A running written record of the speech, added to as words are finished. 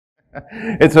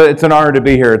It's an honor to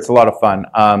be here. It's a lot of fun.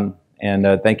 And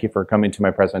thank you for coming to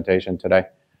my presentation today.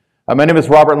 My name is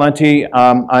Robert Lunte.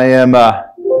 I am,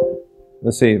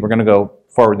 let's see, we're going to go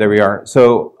forward. There we are.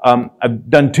 So I've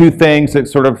done two things that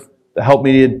sort of helped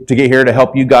me to get here to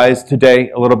help you guys today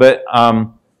a little bit.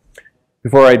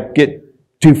 Before I get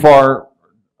too far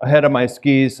ahead of my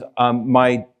skis,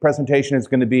 my presentation is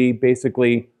going to be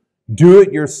basically do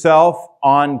it yourself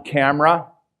on camera.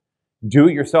 Do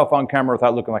it yourself on camera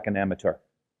without looking like an amateur.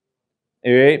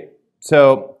 All right?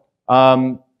 So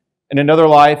in another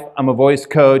life, I'm a voice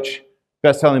coach,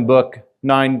 best-selling book,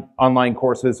 9 online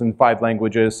courses in 5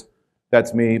 languages.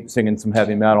 That's me singing some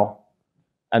heavy metal.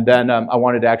 And then I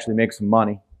wanted to actually make some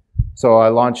money. So I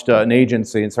launched an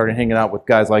agency and started hanging out with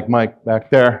guys like Mike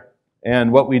back there.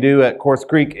 And what we do at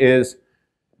CourseCREEK is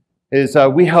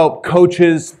we help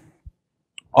coaches,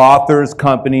 authors,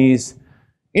 companies,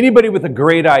 anybody with a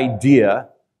great idea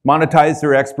monetize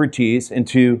their expertise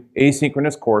into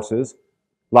asynchronous courses,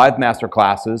 live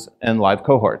masterclasses, and live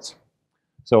cohorts.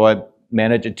 So I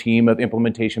manage a team of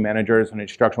implementation managers and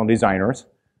instructional designers.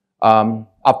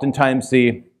 Oftentimes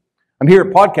I'm here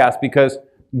at podcasts because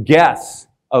guests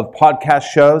of podcast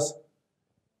shows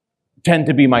tend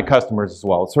to be my customers as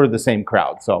well. It's sort of the same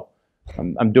crowd. So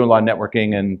I'm doing a lot of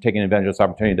networking and taking advantage of this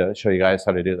opportunity to show you guys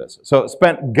how to do this. So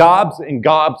spent gobs and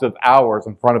gobs of hours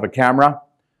in front of a camera,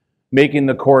 making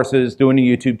the courses, doing a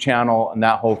YouTube channel, and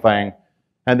that whole thing.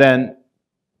 And then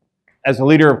as a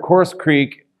leader of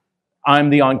CourseCREEK, I'm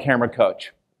the on-camera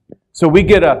coach. So we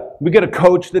get a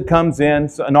coach that comes in,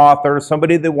 an author,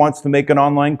 somebody that wants to make an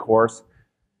online course.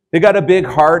 They got a big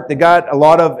heart, they got a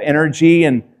lot of energy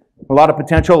and a lot of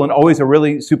potential and always a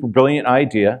really super brilliant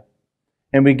idea.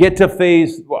 And we get to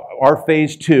our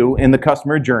phase 2 in the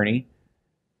customer journey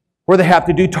where they have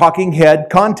to do talking head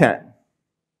content.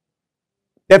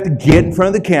 They have to get in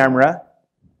front of the camera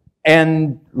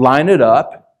and line it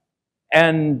up.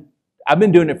 And I've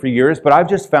been doing it for years, but I've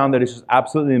just found that it's just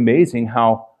absolutely amazing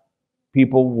how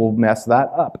people will mess that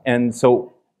up. And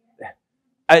so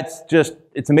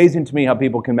it's amazing to me how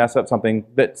people can mess up something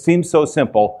that seems so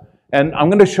simple. And I'm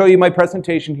going to show you my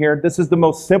presentation here. This is the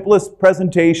most simplest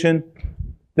presentation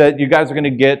that you guys are going to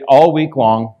get all week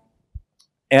long.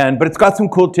 But it's got some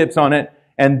cool tips on it.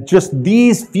 And just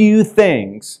these few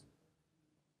things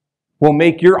will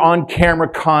make your on-camera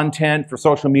content for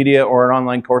social media or an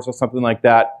online course or something like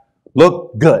that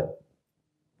look good.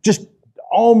 Just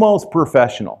almost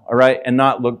professional, all right? And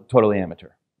not look totally amateur.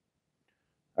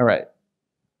 All right.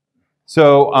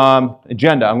 So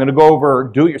agenda. I'm going to go over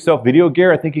do-it-yourself video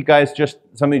gear. I think you guys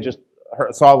some of you just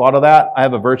saw a lot of that. I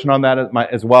have a version on that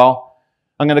as well.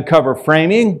 I'm going to cover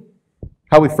framing,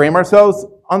 how we frame ourselves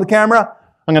on the camera.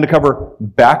 I'm going to cover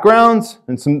backgrounds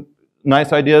and some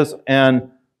nice ideas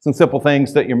and some simple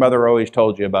things that your mother always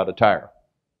told you about attire.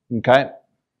 Okay?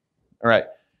 All right.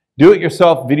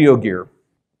 Do-it-yourself video gear.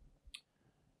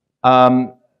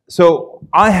 So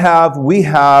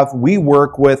we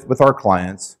work with our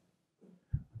clients.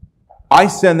 I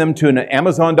send them to an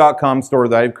Amazon.com store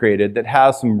that I've created that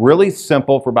has some really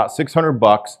simple, for about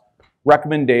 $600,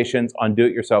 recommendations on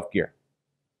do-it-yourself gear.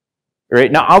 All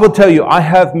right, now I will tell you, I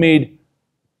have made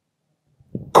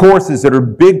courses that are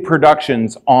big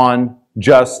productions on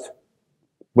just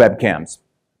webcams.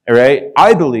 All right,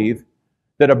 I believe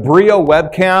that a Brio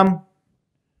webcam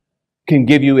can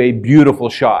give you a beautiful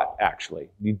shot,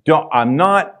 actually. I'm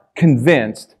not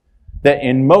convinced that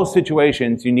in most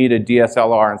situations you need a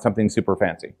DSLR and something super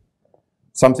fancy.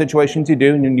 Some situations you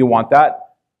do and you want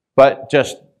that, but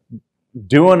just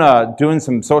doing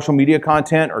some social media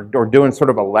content or doing sort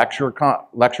of a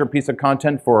lecture piece of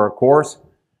content for a course,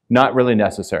 not really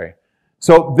necessary.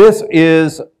 So this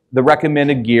is the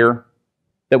recommended gear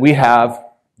that we have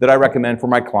that I recommend for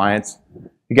my clients.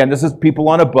 Again, this is people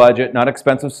on a budget, not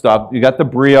expensive stuff. You got the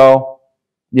Brio.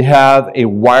 You have a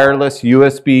wireless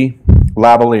USB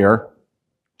lavalier,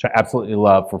 which I absolutely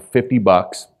love, for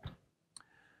 $50.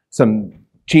 Some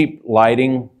cheap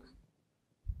lighting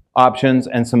options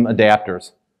and some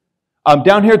adapters.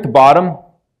 Down here at the bottom,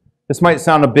 this might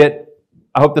sound a bit,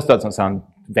 I hope this doesn't sound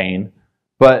vain,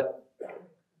 but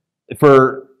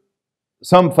for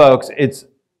some folks, it's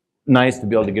nice to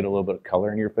be able to get a little bit of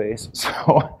color in your face.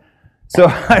 So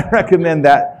I recommend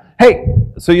that. Hey,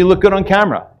 so you look good on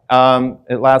camera.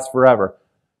 It lasts forever.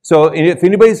 So if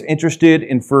anybody's interested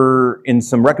in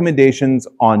some recommendations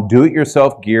on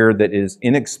do-it-yourself gear that is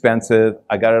inexpensive,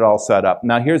 I got it all set up.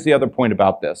 Now here's the other point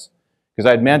about this,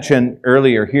 because I'd mentioned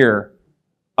earlier here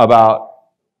about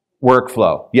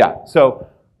workflow. Yeah, so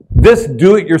this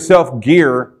do-it-yourself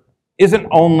gear isn't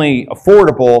only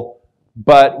affordable,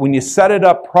 But when you set it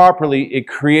up properly, it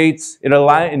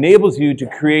enables you to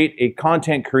create a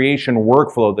content creation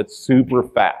workflow that's super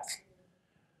fast.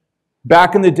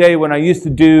 Back in the day when I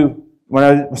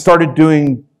started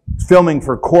doing filming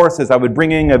for courses, I would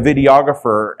bring in a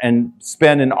videographer and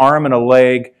spend an arm and a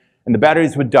leg, and the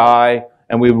batteries would die,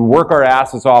 and we would work our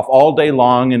asses off all day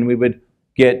long, and we would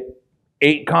get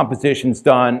 8 compositions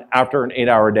done after an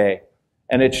 8-hour day.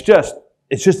 And it's just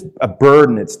a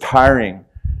burden, it's tiring.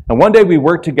 And one day we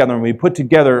worked together and we put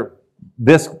together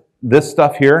this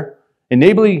stuff here.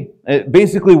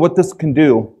 Basically what this can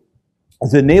do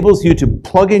is it enables you to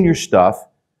plug in your stuff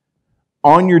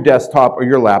on your desktop or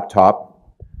your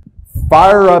laptop,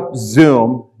 fire up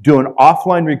Zoom, do an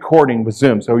offline recording with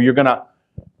Zoom. So you're gonna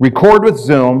record with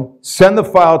Zoom, send the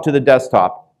file to the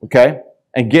desktop, okay?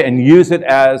 And use it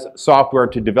as software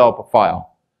to develop a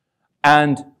file.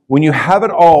 And when you have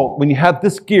it all, when you have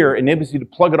this gear, it enables you to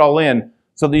plug it all in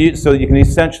so you can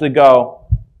essentially go,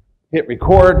 hit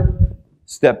record,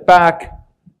 step back,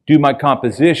 do my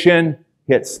composition,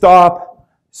 hit stop,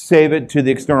 save it to the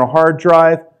external hard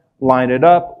drive, line it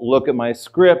up, look at my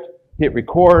script, hit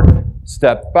record,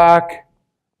 step back,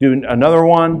 do another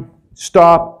one,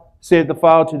 stop, save the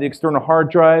file to the external hard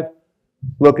drive,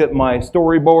 look at my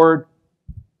storyboard,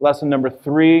 lesson number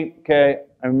 3, okay,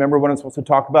 I remember what I'm supposed to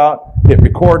talk about, hit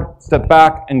record, step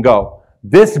back, and go.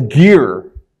 This gear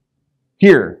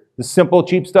here, the simple,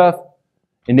 cheap stuff,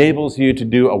 enables you to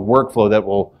do a workflow that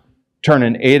will turn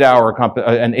an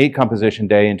 8 composition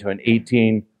day into an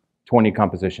 18, 20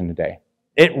 composition a day.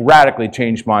 It radically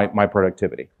changed my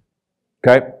productivity.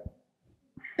 Okay?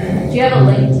 Do you have a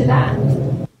link to that?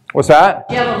 What's that?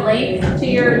 Do you have a link to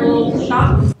your little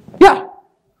shop? Yeah,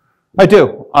 I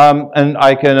do. And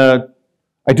I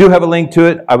do have a link to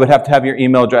it. I would have to have your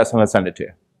email address and I'll send it to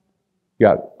you.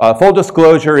 Yeah. Full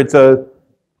disclosure, it's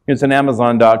an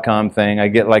Amazon.com thing. I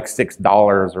get like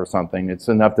 $6 or something. It's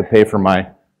enough to pay for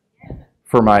my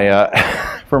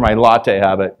latte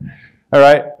habit. All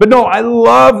right. But no, I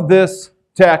love this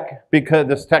tech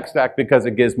stack because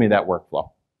it gives me that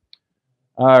workflow.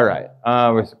 All right.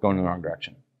 We're going in the wrong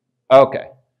direction. Okay.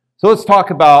 So let's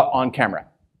talk about on camera.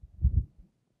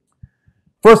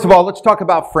 First of all, let's talk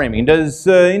about framing. Does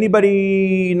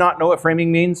anybody not know what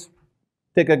framing means?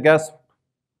 Take a guess.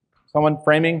 Someone?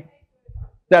 Framing?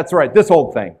 That's right, this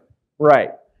old thing.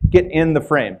 Right. Get in the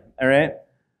frame. All right?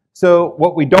 So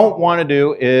what we don't want to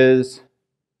do is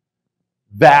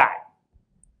that.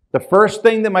 The first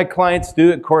thing that my clients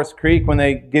do at CourseCREEK when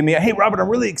they give me, hey, Robert, I'm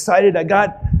really excited. I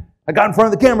got in front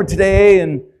of the camera today,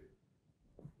 and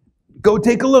go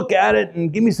take a look at it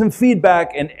and give me some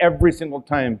feedback. And every single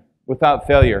time, without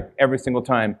failure, every single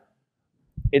time,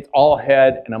 it's all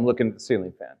head, and I'm looking at the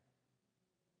ceiling fan.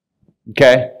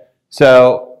 Okay?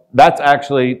 So that's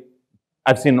actually,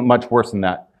 I've seen much worse than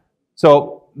that.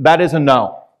 So that is a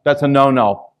no. That's a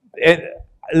no-no.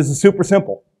 This is super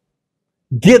simple.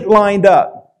 Get lined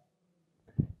up.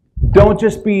 Don't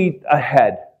just be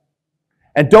ahead.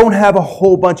 And don't have a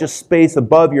whole bunch of space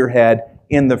above your head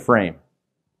in the frame.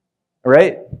 All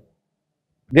right?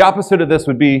 The opposite of this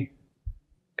would be,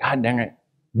 God dang it,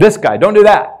 this guy, don't do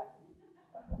that.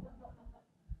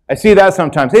 I see that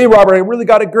sometimes. Hey, Robert, I really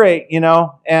got it great, you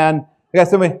know, and I got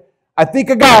somebody, I think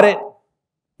I got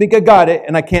it,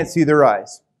 and I can't see their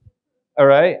eyes. All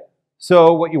right?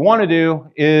 So what you want to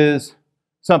do is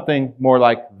something more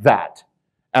like that.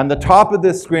 And the top of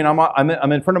this screen,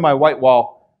 I'm in front of my white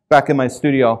wall back in my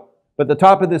studio, but the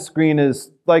top of this screen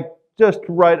is like just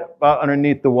right about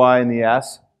underneath the Y and the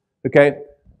S. Okay?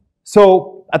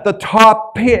 So at the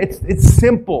top, it's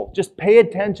simple. Just pay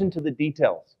attention to the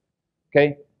details.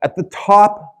 Okay? At the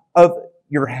top of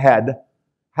your head,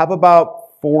 have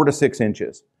about 4 to 6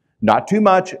 inches. Not too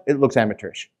much, it looks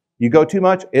amateurish. You go too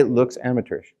much, it looks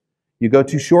amateurish. You go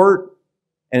too short,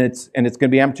 and it's going to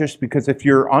be amateurish because if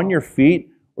you're on your feet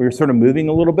or you're sort of moving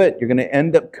a little bit, you're going to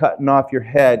end up cutting off your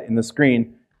head in the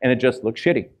screen, and it just looks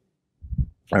shitty.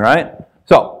 All right?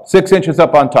 So 6 inches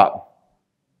up on top.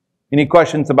 Any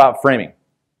questions about framing?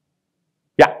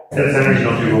 Yeah? Dead center, you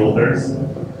don't do rule of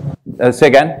thirds. Say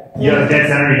again? You have dead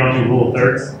center, you don't do rule of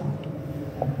thirds.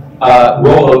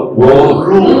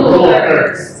 Rule of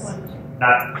thirds.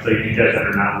 Not, so you do dead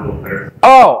center, not rule of thirds.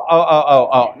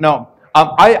 Oh, no.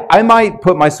 I might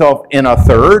put myself in a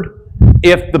third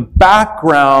if the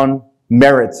background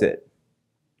merits it,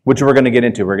 which we're going to get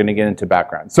into. We're going to get into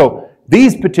background. So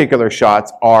these particular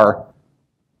shots are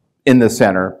in the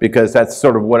center because that's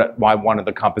sort of what I wanted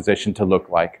the composition to look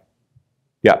like.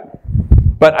 Yeah.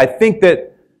 But I think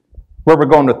that where we're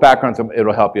going with backgrounds,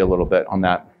 it'll help you a little bit on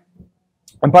that.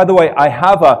 And by the way, I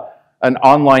have an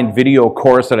online video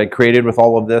course that I created with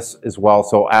all of this as well.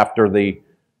 So after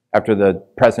the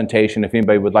presentation, if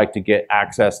anybody would like to get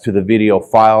access to the video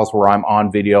files where I'm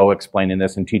on video explaining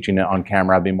this and teaching it on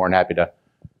camera, I'd be more than happy to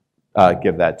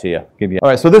give that to you. All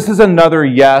right, so this is another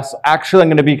yes. Actually, I'm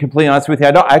going to be completely honest with you.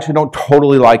 I actually don't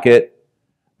totally like it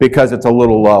because it's a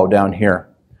little low down here.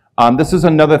 This is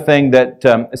another thing that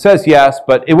it says yes,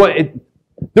 but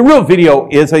the real video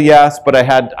is a yes, but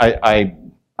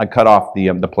I cut off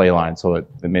the play line, so it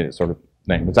made it sort of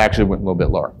thing. It actually went a little bit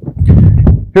lower.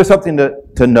 Here's something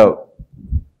to note.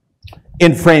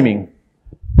 In framing,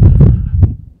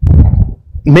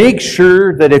 make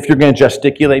sure that if you're going to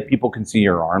gesticulate, people can see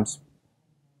your arms.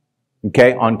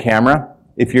 Okay, on camera.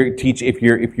 If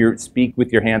you speak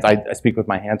with your hands, I speak with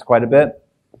my hands quite a bit.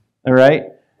 All right,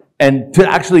 and to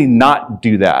actually not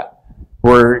do that,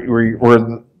 where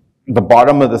the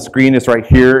bottom of the screen is right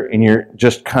here, and you're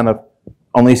just kind of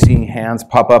only seeing hands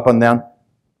pop up on them,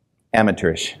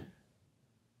 amateurish.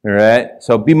 All right,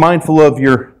 so be mindful of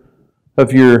your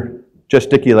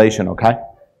gesticulation, okay?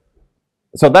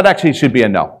 So that actually should be a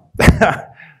no.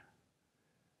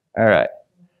 All right,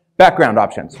 background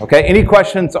options, okay? Any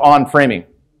questions on framing?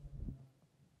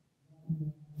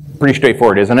 Pretty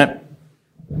straightforward, isn't it?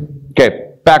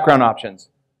 Okay, background options.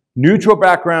 Neutral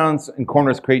backgrounds and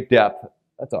corners create depth.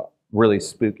 That's a really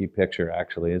spooky picture,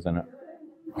 actually, isn't it?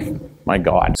 My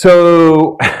God.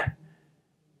 So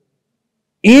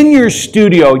in your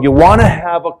studio, you want to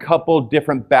have a couple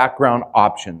different background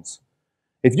options.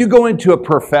 If you go into a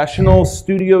professional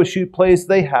studio shoot place,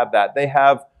 they have that. They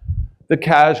have the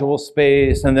casual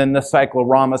space and then the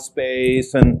cyclorama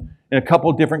space and a couple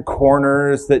different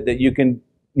corners that you can,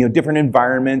 different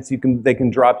environments they can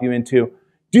drop you into.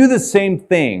 Do the same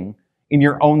thing in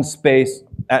your own space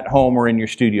at home or in your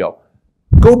studio.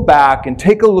 Go back and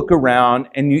take a look around,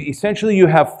 and essentially you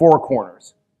have 4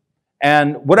 corners.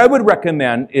 And what I would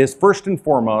recommend is, first and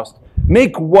foremost,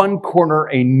 make one corner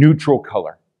a neutral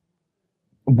color.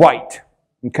 White,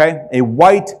 okay? A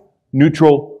white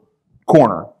neutral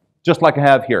corner, just like I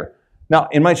have here. Now,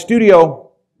 in my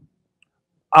studio,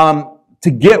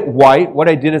 to get white, what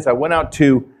I did is I went out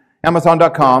to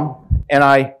Amazon.com and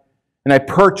I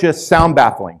purchased sound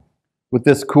baffling with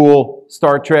this cool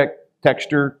Star Trek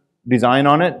texture design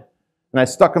on it. And I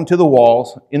stuck them to the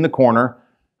walls in the corner.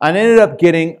 And I ended up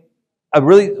getting a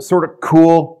really sort of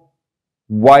cool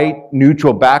white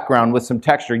neutral background with some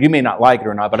texture. You may not like it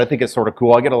or not, but I think it's sort of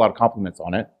cool. I get a lot of compliments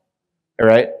on it. All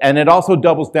right. And it also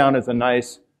doubles down as a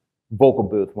nice vocal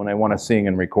booth when I want to sing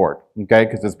and record, okay,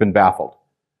 because it's been baffled.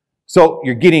 So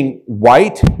you're getting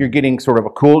white, you're getting sort of a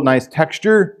cool, nice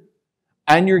texture,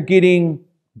 and you're getting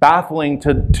baffling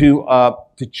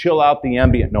to chill out the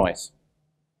ambient noise.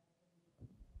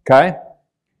 Okay?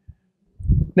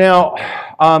 Now,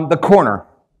 the corner.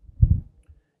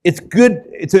 It's good.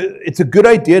 It's a good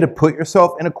idea to put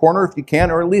yourself in a corner if you can,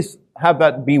 or at least have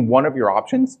that be one of your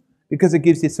options, because it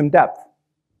gives you some depth.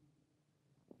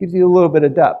 It gives you a little bit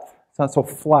of depth. It's not so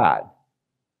flat.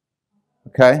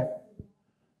 Okay?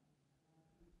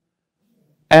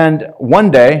 And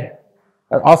one day,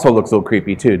 it also looks a little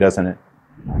creepy too, doesn't it?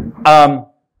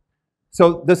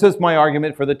 So this is my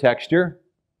argument for the texture.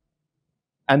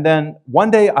 And then one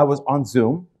day I was on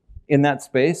Zoom in that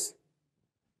space,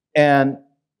 and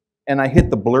I hit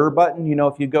the blur button. You know,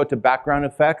 if you go to background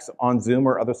effects on Zoom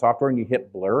or other software and you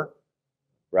hit blur,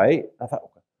 right? I thought,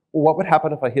 well, what would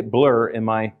happen if I hit blur in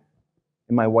my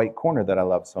white corner that I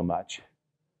love so much?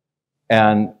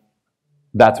 And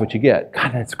that's what you get.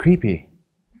 God, that's creepy.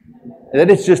 That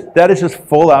is just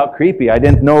full out creepy. I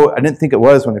didn't think it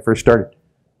was when I first started,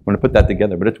 when I put that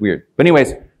together, but it's weird. But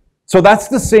anyways, so that's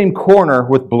the same corner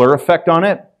with blur effect on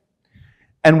it.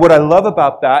 And what I love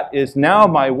about that is now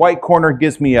my white corner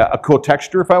gives me a cool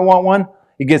texture if I want one.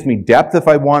 It gives me depth if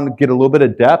I want to get a little bit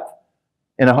of depth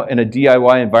in a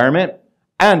DIY environment.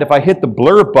 And if I hit the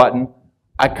blur button,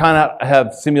 I kind of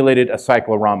have simulated a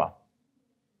cyclorama.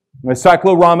 A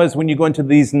cyclorama is when you go into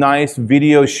these nice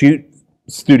video shoot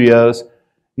studios.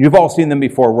 You've all seen them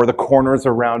before, where the corners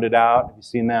are rounded out. Have you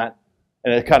seen that?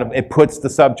 And it puts the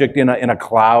subject in a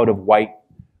cloud of white.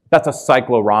 That's a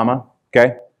cyclorama,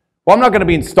 okay? Well, I'm not going to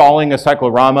be installing a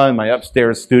cyclorama in my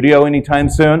upstairs studio anytime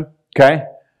soon, okay?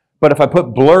 But if I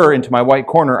put blur into my white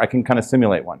corner, I can kind of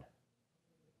simulate one.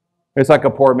 It's like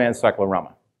a poor man's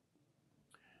cyclorama.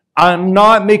 I'm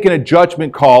not making a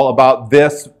judgment call about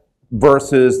this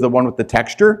versus the one with the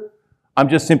texture. I'm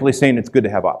just simply saying it's good to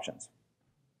have options.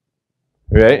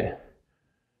 Right?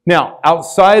 Now,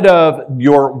 outside of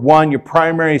your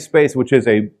primary space, which is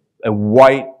a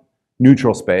white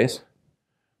neutral space,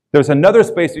 there's another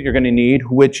space that you're going to need,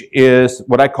 which is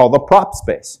what I call the prop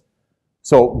space.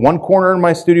 So one corner in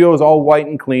my studio is all white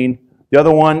and clean. The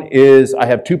other one is, I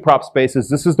have two prop spaces.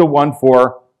 This is the one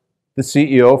for the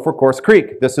CEO for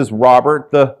CourseCREEK. This is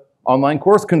Robert, the online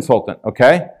course consultant,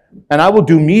 okay? And I will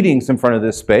do meetings in front of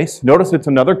this space. Notice it's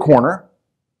another corner.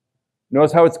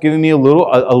 Notice how it's giving me a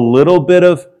little bit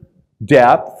of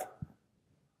depth.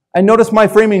 And notice my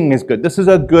framing is good. This is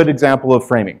a good example of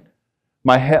framing.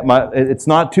 It's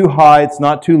not too high, it's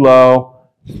not too low.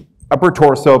 Upper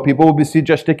torso, people will see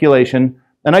gesticulation.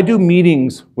 And I do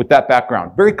meetings with that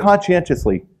background, very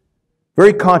conscientiously,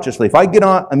 very consciously. If I get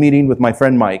on a meeting with my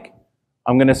friend Mike,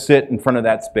 I'm going to sit in front of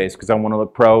that space because I want to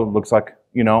look pro. It looks like,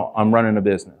 you know, I'm running a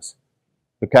business.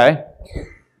 Okay?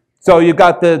 So you've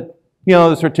got the, you know,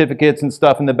 the certificates and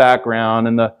stuff in the background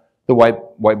and the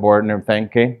whiteboard and everything.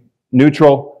 Okay?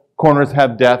 Neutral, corners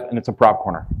have depth, and it's a prop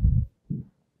corner.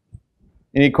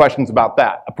 Any questions about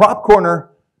that? A prop corner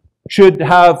should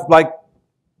have like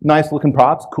nice looking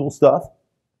props, cool stuff,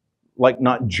 like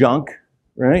not junk,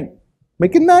 right?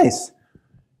 Make it nice.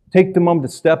 Take the moment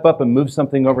to step up and move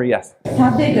something over. Yes?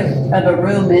 How big of a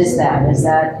room is that? Is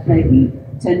that maybe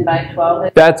 10 by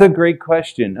 12? That's a great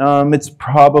question. It's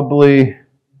probably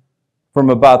from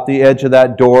about the edge of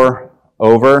that door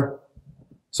over.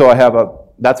 So I have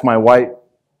that's my white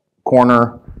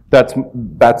corner. That's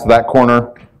that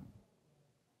corner.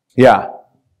 Yeah.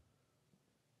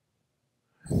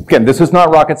 Again, this is not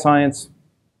rocket science.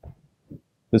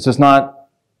 This is not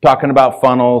talking about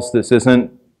funnels. This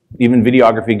isn't even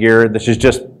videography gear. This is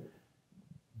just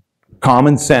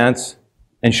common sense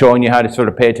and showing you how to sort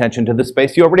of pay attention to the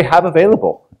space you already have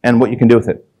available and what you can do with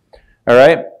it. All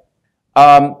right?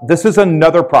 This is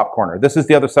another prop corner. This is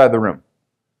the other side of the room.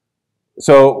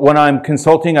 So when I'm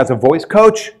consulting as a voice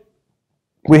coach,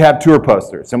 we have tour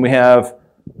posters and we have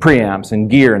preamps and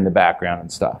gear in the background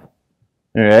and stuff.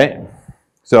 All right?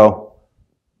 So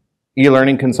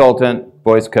e-learning consultant,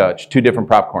 voice coach, two different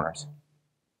prop corners.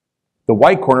 The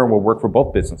white corner will work for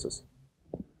both businesses.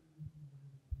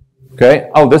 Okay?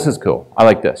 Oh, this is cool. I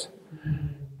like this.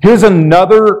 Here's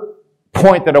another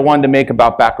point that I wanted to make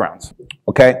about backgrounds.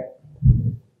 Okay?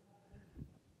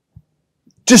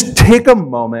 Just take a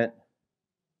moment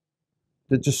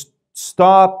to just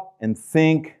stop and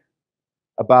think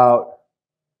about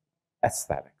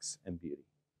aesthetics and beauty.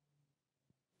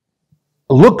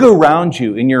 Look around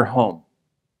you in your home,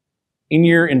 in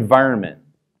your environment,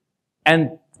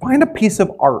 and find a piece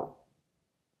of art.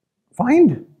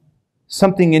 Find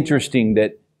something interesting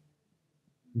that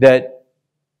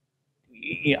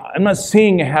I'm not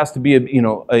saying it has to be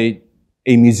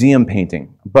a museum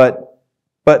painting, but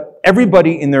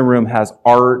everybody in their room has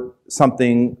art,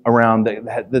 something around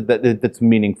that's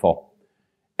meaningful.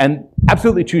 And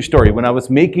absolutely true story. When I was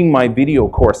making my video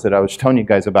course that I was telling you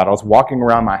guys about, I was walking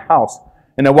around my house,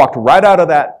 and I walked right out of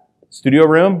that studio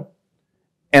room,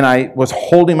 and I was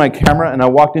holding my camera, and I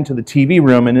walked into the TV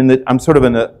room, and I'm sort of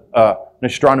an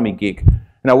astronomy geek,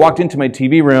 and I walked into my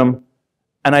TV room,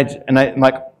 and I'm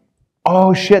like,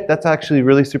 oh shit, that's actually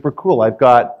really super cool. I've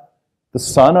got the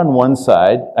sun on one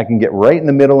side. I can get right in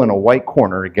the middle in a white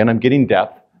corner. Again, I'm getting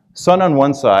depth. Sun on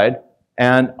one side,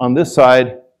 and on this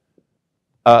side,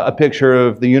 a picture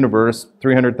of the universe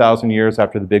 300,000 years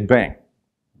after the Big Bang.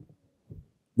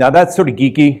 Now that's sort of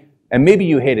geeky, and maybe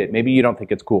you hate it. Maybe you don't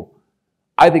think it's cool.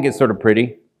 I think it's sort of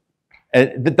pretty.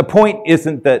 The point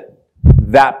isn't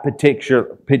that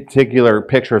particular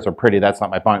pictures are pretty. That's not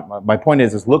my point. My point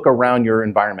is look around your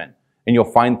environment, and you'll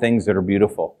find things that are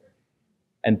beautiful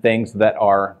and things that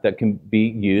can be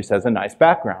used as a nice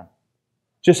background.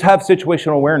 Just have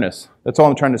situational awareness. That's all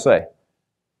I'm trying to say.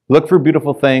 Look for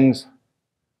beautiful things,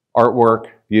 artwork,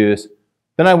 views.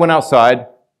 Then I went outside.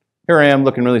 Here I am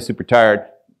looking really super tired.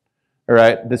 All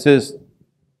right, this is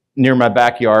near my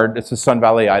backyard. This is Sun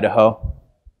Valley, Idaho.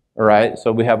 All right,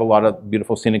 so we have a lot of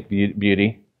beautiful scenic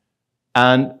beauty.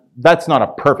 And that's not a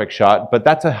perfect shot, but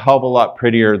that's a hell of a lot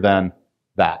prettier than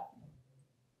that.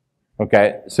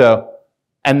 Okay, so,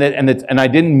 and I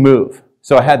didn't move.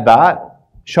 So I had that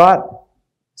shot.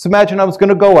 So imagine I was going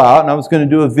to go out and I was going to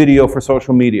do a video for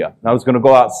social media. And I was going to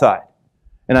go outside.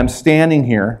 And I'm standing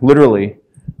here, literally.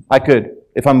 I could,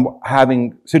 if I'm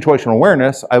having situational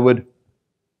awareness, I would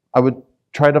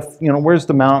try to, where's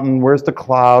the mountain? Where's the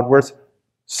cloud? Where's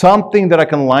something that I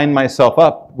can line myself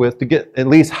up with to get at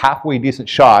least halfway decent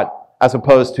shot, as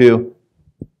opposed to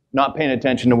not paying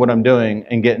attention to what I'm doing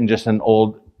and getting just an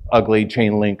old, ugly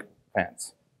chain link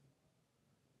fence.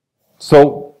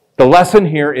 So the lesson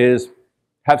here is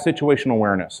have situational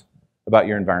awareness about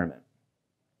your environment.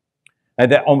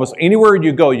 And that almost anywhere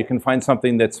you go, you can find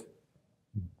something that's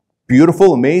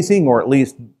beautiful, amazing, or at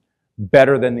least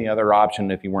better than the other option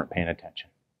if you weren't paying attention.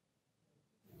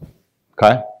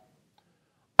 Okay?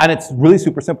 And it's really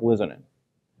super simple, isn't it?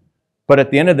 But at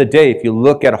the end of the day, if you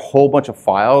look at a whole bunch of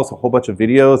files, a whole bunch of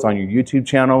videos on your YouTube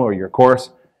channel or your course,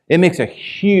 it makes a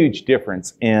huge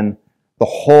difference in the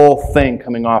whole thing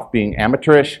coming off being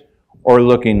amateurish or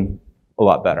looking a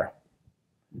lot better.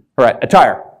 All right,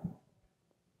 attire.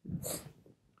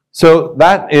 So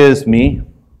that is me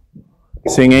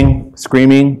singing,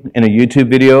 screaming in a YouTube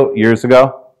video years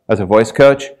ago as a voice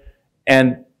coach.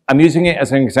 And I'm using it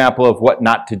as an example of what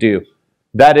not to do.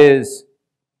 That is,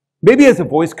 maybe as a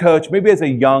voice coach, maybe as a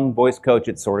young voice coach,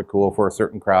 it's sort of cool for a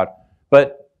certain crowd.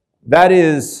 But that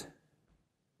is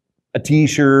a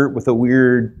t-shirt with a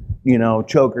weird,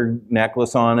 choker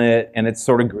necklace on it, and it's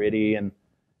sort of gritty, and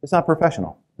it's not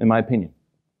professional, in my opinion.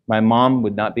 My mom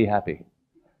would not be happy.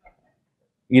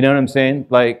 You know what I'm saying?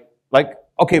 Like,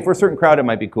 okay, for a certain crowd it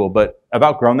might be cool, but I've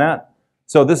outgrown that.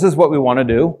 So this is what we want to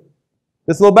do.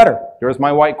 This is a little better. There's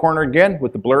my white corner again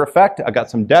with the blur effect. I got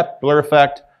some depth, blur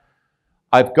effect.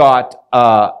 I've got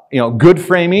good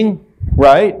framing,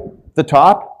 right? The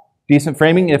top, decent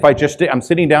framing. If I'm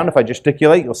sitting down, if I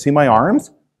gesticulate, you'll see my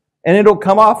arms, and it'll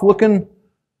come off looking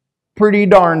pretty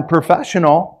darn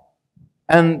professional.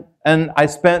 And I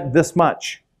spent this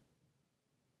much.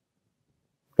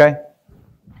 Okay?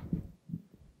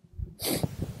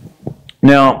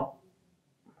 Now,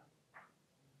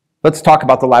 let's talk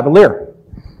about the lavalier.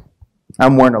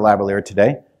 I'm wearing a lavalier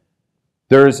today.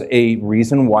 There's a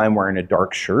reason why I'm wearing a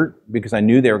dark shirt, because I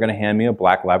knew they were going to hand me a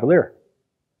black lavalier.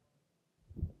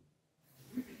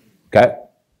 Okay?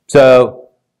 So,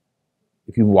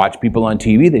 if you watch people on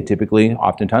TV, they typically,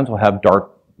 oftentimes, will have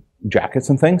dark jackets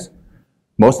and things.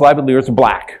 Most lavaliers are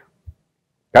black.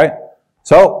 Okay?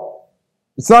 So,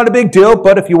 it's not a big deal,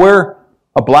 but if you wear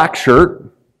a black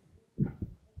shirt,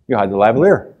 you hide the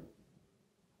lavalier.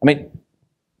 I mean,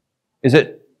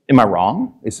 am I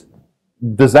wrong?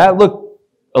 Does that look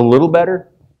a little better?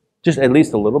 Just at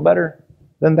least a little better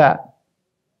than that?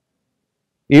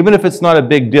 Even if it's not a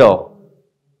big deal,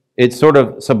 it sort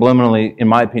of subliminally, in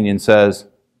my opinion, says,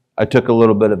 I took a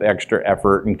little bit of extra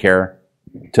effort and care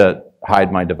to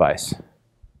hide my device.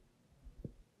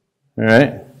 All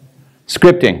right?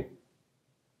 Scripting.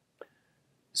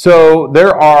 So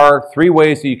there are 3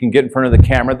 ways that you can get in front of the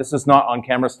camera. This is not on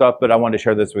camera stuff, but I wanted to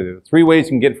share this with you. 3 ways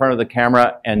you can get in front of the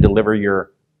camera and deliver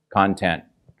your content.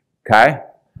 Okay?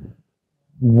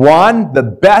 1, the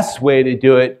best way to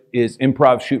do it is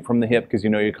improv, shoot from the hip, because you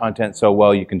know your content so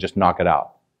well you can just knock it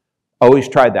out. Always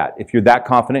try that. If you're that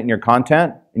confident in your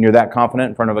content and you're that confident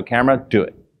in front of a camera, do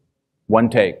it. 1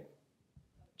 take.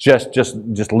 Just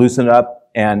loosen it up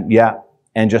and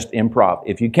just improv.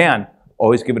 If you can,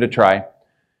 always give it a try.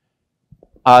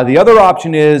 The other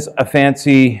option is a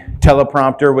fancy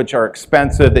teleprompter, which are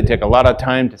expensive. They take a lot of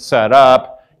time to set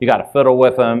up. You got to fiddle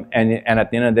with them, and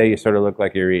at the end of the day, you sort of look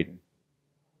like you're reading.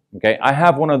 Okay, I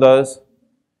have one of those.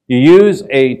 You use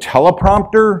a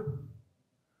teleprompter.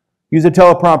 Use a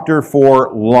teleprompter for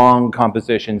long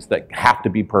compositions that have to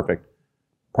be perfect.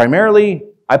 Primarily,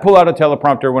 I pull out a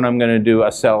teleprompter when I'm going to do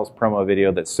a sales promo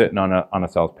video that's sitting on a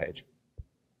sales page.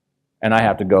 And I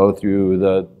have to go through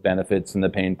the benefits and the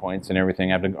pain points and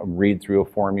everything. I have to read through a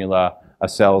formula, a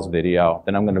sales video.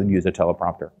 Then I'm going to use a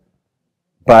teleprompter.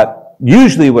 But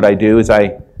usually what I do is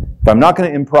if I'm not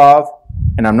going to improv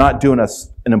and I'm not doing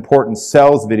an important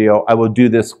sales video, I will do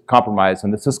this compromise.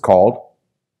 And this is called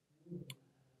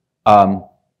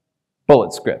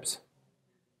bullet scripts.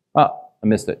 Oh, I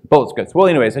missed it. Bullet scripts. Well,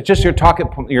 anyways, it's just your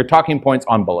talking points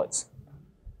on bullets.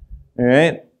 All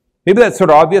right? Maybe that's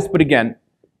sort of obvious, but again,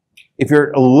 if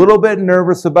you're a little bit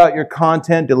nervous about your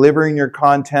content, delivering your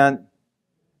content,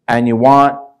 and you don't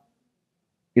want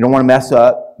to mess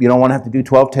up, you don't want to have to do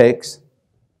 12 takes,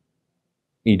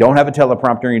 you don't have a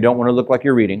teleprompter, and you don't want to look like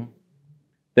you're reading,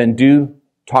 then do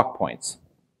talk points.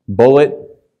 Bullet,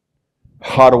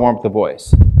 how to warm up the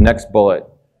voice. Next bullet,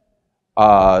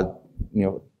 subglottal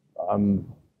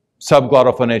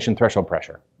phonation threshold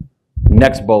pressure.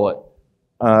 Next bullet,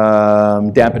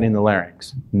 dampening the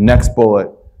larynx. Next bullet,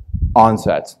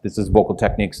 onsets. This is vocal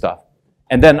technique stuff.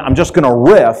 And then I'm just going to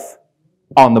riff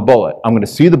on the bullet. I'm going to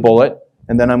see the bullet,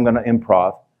 and then I'm going to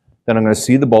improv. Then I'm going to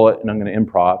see the bullet, and I'm going to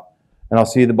improv. And I'll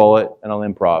see the bullet, and I'll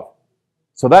improv.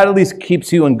 So that at least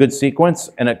keeps you in good sequence,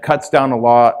 and it cuts down a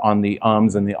lot on the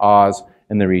ums and the ahs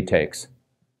and the retakes.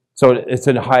 So it's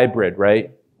a hybrid,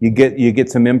 right? You get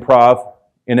some improv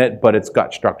in it, but it's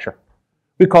got structure.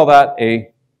 We call that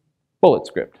a bullet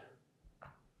script.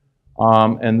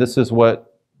 And this is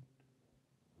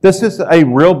a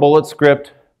real bullet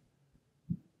script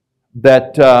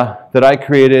that I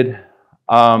created.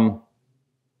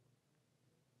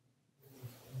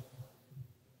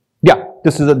 Yeah,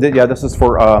 this is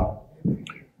for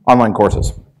online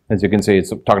courses. As you can see,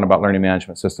 it's talking about learning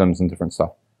management systems and different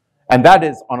stuff. And that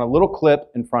is on a little clip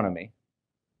in front of me,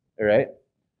 all right?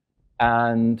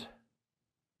 And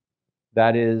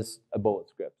that is a bullet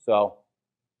script. So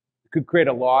it could create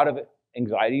a lot of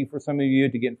anxiety for some of you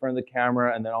to get in front of the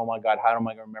camera and then, oh my God, how am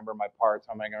I going to remember my parts?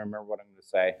 How am I going to remember what I'm going to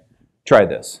say? Try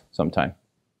this sometime.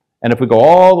 And if we go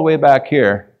all the way back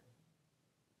here,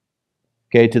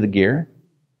 okay, to the gear.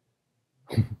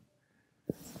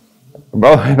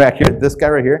 All the way back here, this guy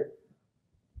right here.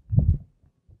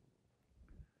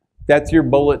 That's your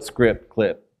bullet script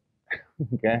clip,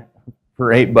 okay, for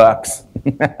 $8.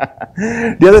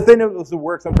 The other thing that will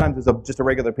work sometimes is just a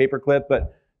regular paper clip,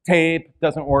 but tape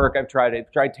doesn't work. I've tried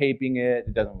it. Tried taping it.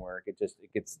 It doesn't work.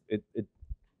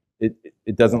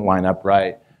 It doesn't line up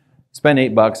right. Spend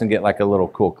 $8 and get like a little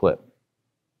cool clip.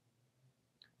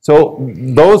 So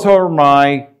those are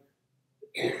my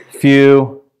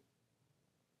few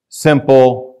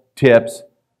simple tips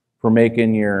for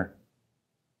making your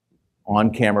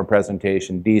on-camera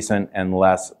presentation decent and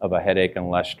less of a headache and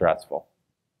less stressful.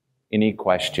 Any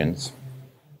questions?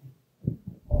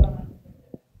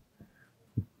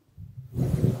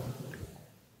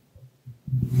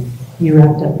 You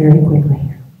wrapped up very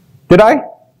quickly. Did I?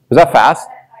 Was that fast?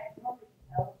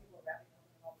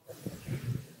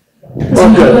 Do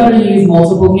you ever use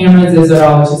multiple cameras? Is it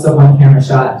always just a one camera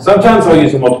shot? Sometimes I'll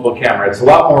use a multiple camera. It's a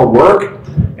lot more work,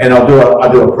 and I'll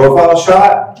do a profile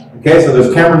shot. Okay, so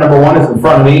there's camera number 1 is in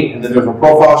front of me, and then there's a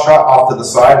profile shot off to the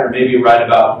side, or maybe right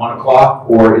about 1 o'clock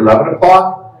or 11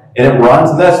 o'clock, and it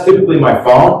runs. And that's typically my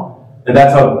phone, and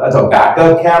that's a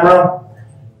backup camera.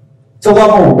 It's a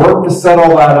lot more work to set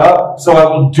all that up, so I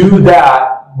will do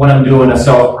that when I'm doing a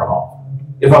sales promo.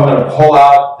 If I'm going to pull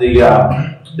out the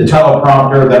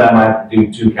teleprompter, then I might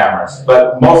do 2 cameras,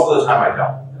 but most of the time I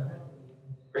don't.